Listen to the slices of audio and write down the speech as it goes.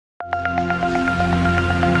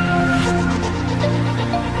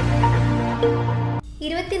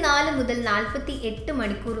24 മുതൽ 48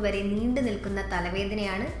 മണിക്കൂർ വരെ നീണ്ടു നിൽക്കുന്ന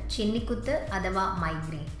തലവേദനയാണ് ചെന്നിക്കുത്ത് അഥവാ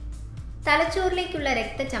മൈഗ്രെയിൻ. തലച്ചോറിലേക്കുള്ള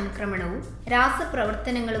രക്തചംക്രമണവും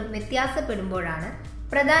രാസപ്രവർത്തനങ്ങളും വ്യത്യാസപ്പെടുമ്പോഴാണ്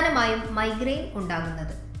പ്രധാനമായും മൈഗ്രെയിൻ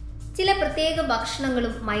ഉണ്ടാകുന്നത്. ചില പ്രത്യേക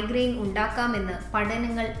ഭക്ഷണങ്ങളും മൈഗ്രെയിൻ ഉണ്ടാക്കാമെന്ന്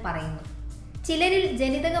പഠനങ്ങൾ പറയുന്നു. ചിലരിൽ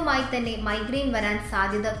ജനിതകമായി തന്നെ മൈഗ്രെയിൻ വരാൻ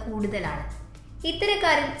സാധ്യത കൂടുതലാണ്.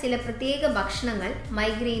 ഇത്തരക്കാരിൽ ചില പ്രത്യേക ഭക്ഷണങ്ങൾ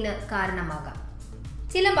മൈഗ്രെയിന് കാരണമാകാം.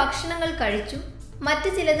 ചില ഭക്ഷണങ്ങൾ കഴിച്ചും മറ്റു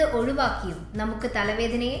ചിലത് ഒഴിവാക്കിയും നമുക്ക്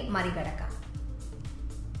തലവേദനയെ മറികടക്കാം.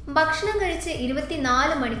 ഭക്ഷണം കഴിച്ച്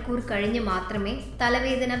 24 മണിക്കൂർ കഴിഞ്ഞ് മാത്രമേ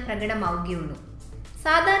തലവേദന പ്രകടമാവുകയുള്ളൂ.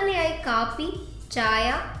 സാധാരണയായി കാപ്പി, ചായ,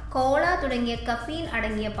 കോള തുടങ്ങിയ കഫീൻ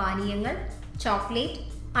അടങ്ങിയ പാനീയങ്ങൾ, ചോക്ലേറ്റ്,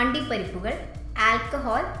 അണ്ടിപ്പരിപ്പുകൾ,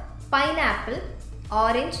 ആൽക്കഹോൾ, പൈനാപ്പിൾ,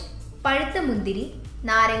 ഓറഞ്ച്, പഴുത്ത മുന്തിരി,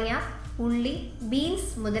 നാരങ്ങ, ഉള്ളി,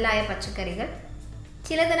 ബീൻസ് മുതലായ പച്ചക്കറികൾ,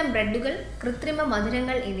 ചിലതരം ബ്രെഡുകൾ, കൃത്രിമ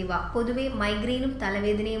മധുരങ്ങൾ എന്നിവ പൊതുവെ മൈഗ്രെയിനും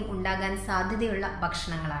തലവേദനയും ഉണ്ടാകാൻ സാധ്യതയുള്ള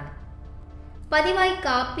ഭക്ഷണങ്ങളാണ്. പതിവായി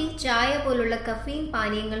കാപ്പി, ചായ പോലുള്ള കഫീൻ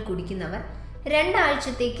പാനീയങ്ങൾ കുടിക്കുന്നവർ 2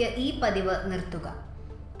 ആഴ്ചത്തേക്ക് ഈ പതിവ് നിർത്തുക.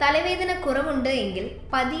 തലവേദന കുറവുണ്ട് എങ്കിൽ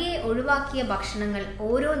പതിയെ ഒഴിവാക്കിയ ഭക്ഷണങ്ങൾ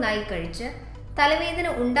ഓരോന്നായി കഴിച്ച് തലവേദന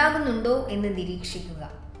ഉണ്ടാകുന്നുണ്ടോ എന്ന് നിരീക്ഷിക്കുക.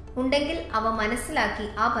 ഉണ്ടെങ്കിൽ അവ മനസ്സിലാക്കി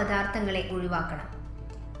ആ പദാർത്ഥങ്ങളെ ഒഴിവാക്കണം.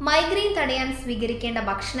 മൈഗ്രെയിൻ തടയാൻ സ്വീകരിക്കേണ്ട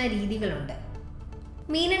ഭക്ഷണ രീതികളുണ്ട്.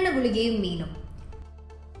 മീനെണ്ണ ഗുളികയും മീനും.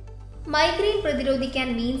 മൈഗ്രെയിൻ പ്രതിരോധിക്കാൻ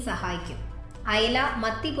മീൻ സഹായിക്കും. അയല,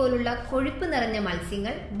 മത്തി പോലുള്ള കൊഴുപ്പ് നിറഞ്ഞ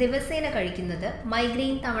മത്സ്യങ്ങൾ ദിവസേന കഴിക്കുന്നത്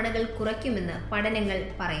മൈഗ്രെയിൻ തവണകൾ കുറയ്ക്കുമെന്ന് പഠനങ്ങൾ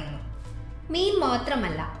പറയുന്നു. മീൻ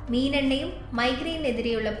മാത്രമല്ല, മീനെണ്ണയും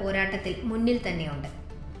മൈഗ്രെയിനെതിരെയുള്ള പോരാട്ടത്തിൽ മുന്നിൽ തന്നെയുണ്ട്.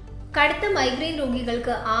 കടുത്ത മൈഗ്രെയിൻ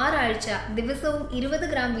രോഗികൾക്ക് 6 ആഴ്ച ദിവസവും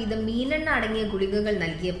 20 ഗ്രാം വീതം മീനെണ്ണ അടങ്ങിയ ഗുളികകൾ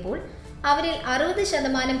നൽകിയപ്പോൾ അവരിൽ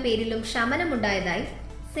 60% പേരിലും ശമനമുണ്ടായതായി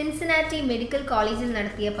സിൻസിനാറ്റി മെഡിക്കൽ കോളേജിൽ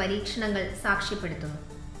നടത്തിയ പരീക്ഷണങ്ങൾ സാക്ഷ്യപ്പെടുത്തുന്നു.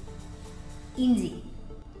 ഇഞ്ചി.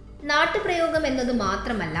 നാട്ടുപ്രയോഗം എന്നത്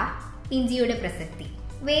മാത്രമല്ല ഇഞ്ചിയുടെ പ്രസക്തി.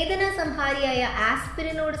 വേദന സംഹാരിയായ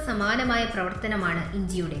ആസ്പിരിനോട് സമാനമായ പ്രവർത്തനമാണ്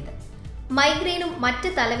ഇഞ്ചിയുടേത്. മൈഗ്രെയിനും മറ്റ്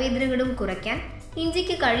തലവേദനകളും കുറയ്ക്കാൻ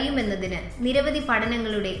ഇഞ്ചിക്ക് കഴിയുമെന്നതിന് നിരവധി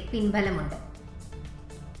പഠനങ്ങളുടെ പിൻബലമുണ്ട്.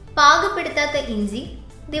 പാകപ്പെടുത്താത്ത ഇഞ്ചി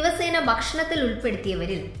ദിവസേന ഭക്ഷണത്തിൽ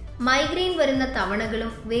ഉൾപ്പെടുത്തിയവരിൽ മൈഗ്രെയിൻ വരുന്ന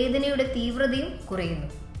തവണകളും വേദനയുടെ തീവ്രതയും കുറയുന്നു.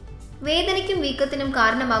 വേദനയ്ക്കും വീക്കത്തിനും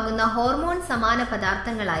കാരണമാകുന്ന ഹോർമോൺ സമാന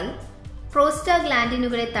പദാർത്ഥങ്ങളായി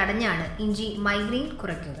പ്രോസ്റ്റാഗ്ലാൻഡിനുകളെ തടഞ്ഞാണ് ഇഞ്ചി മൈഗ്രെയിൻ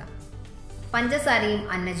കുറയ്ക്കുക. പഞ്ചസാരയും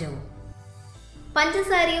അന്നജവും.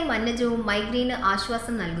 പഞ്ചസാരയും അന്നജവും മൈഗ്രെയിന്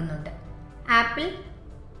ആശ്വാസം നൽകുന്നുണ്ട്. ആപ്പിൾ,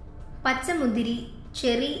 പച്ചമുന്തിരി,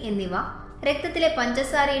 ചെറി എന്നിവ രക്തത്തിലെ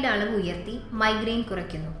പഞ്ചസാരയുടെ അളവ് ഉയർത്തി മൈഗ്രെയിൻ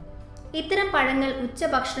കുറയ്ക്കുന്നു. ഇത്തരം പഴങ്ങൾ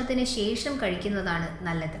ഉച്ചഭക്ഷണത്തിന് ശേഷം കഴിക്കുന്നതാണ്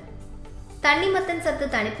നല്ലത്. തണ്ണിമത്തൻ സത്ത്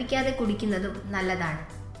തണുപ്പിക്കാതെ കുടിക്കുന്നതും നല്ലതാണ്.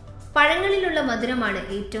 പഴങ്ങളിലുള്ള മധുരമാണ്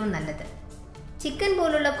ഏറ്റവും നല്ലത്. ചിക്കൻ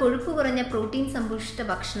പോലുള്ള കൊഴുപ്പ് കുറഞ്ഞ പ്രോട്ടീൻ സമ്പുഷ്ട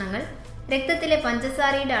ഭക്ഷണങ്ങൾ രക്തത്തിലെ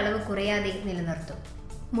പഞ്ചസാരയുടെ അളവ് കുറയാതെ നിലനിർത്തും.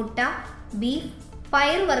 മുട്ട, ബീഫ്,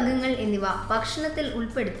 പയറുവർഗ്ഗങ്ങൾ എന്നിവ ഭക്ഷണത്തിൽ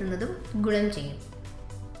ഉൾപ്പെടുത്തുന്നതും ഗുണം ചെയ്യും.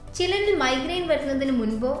 ചിലരിൽ മൈഗ്രെയിൻ വരുന്നതിന്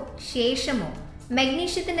മുൻപോ ശേഷമോ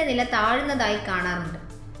മഗ്നീഷ്യത്തിന്റെ നില താഴുന്നതായി കാണാറുണ്ട്.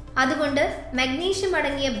 അതുകൊണ്ട് മഗ്നീഷ്യം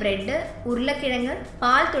അടങ്ങിയ ബ്രെഡ്, ഉരുളക്കിഴങ്ങ്,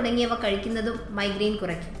 പാൽ തുടങ്ങിയവ കഴിക്കുന്നതും മൈഗ്രെയിൻ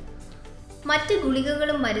കുറയ്ക്കും. മറ്റ്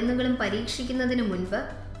ഗുളികകളും മരുന്നുകളും പരീക്ഷിക്കുന്നതിന് മുൻപ്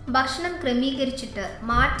ഭക്ഷണം ക്രമീകരിച്ചിട്ട്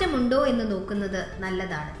മാറ്റമുണ്ടോ എന്ന് നോക്കുന്നത്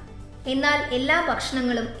നല്ലതാണ്. എന്നാൽ എല്ലാ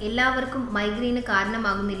ഭക്ഷണങ്ങളും എല്ലാവർക്കും മൈഗ്രെയിന്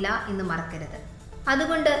കാരണമാകുന്നില്ല എന്ന് മറക്കരുത്.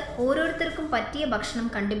 അതുകൊണ്ട് ഓരോരുത്തർക്കും പറ്റിയ ഭക്ഷണം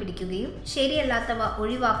കണ്ടുപിടിക്കുകയും ശരിയല്ലാത്തവ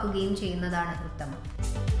ഒഴിവാക്കുകയും ചെയ്യുന്നതാണ് ഉത്തമം.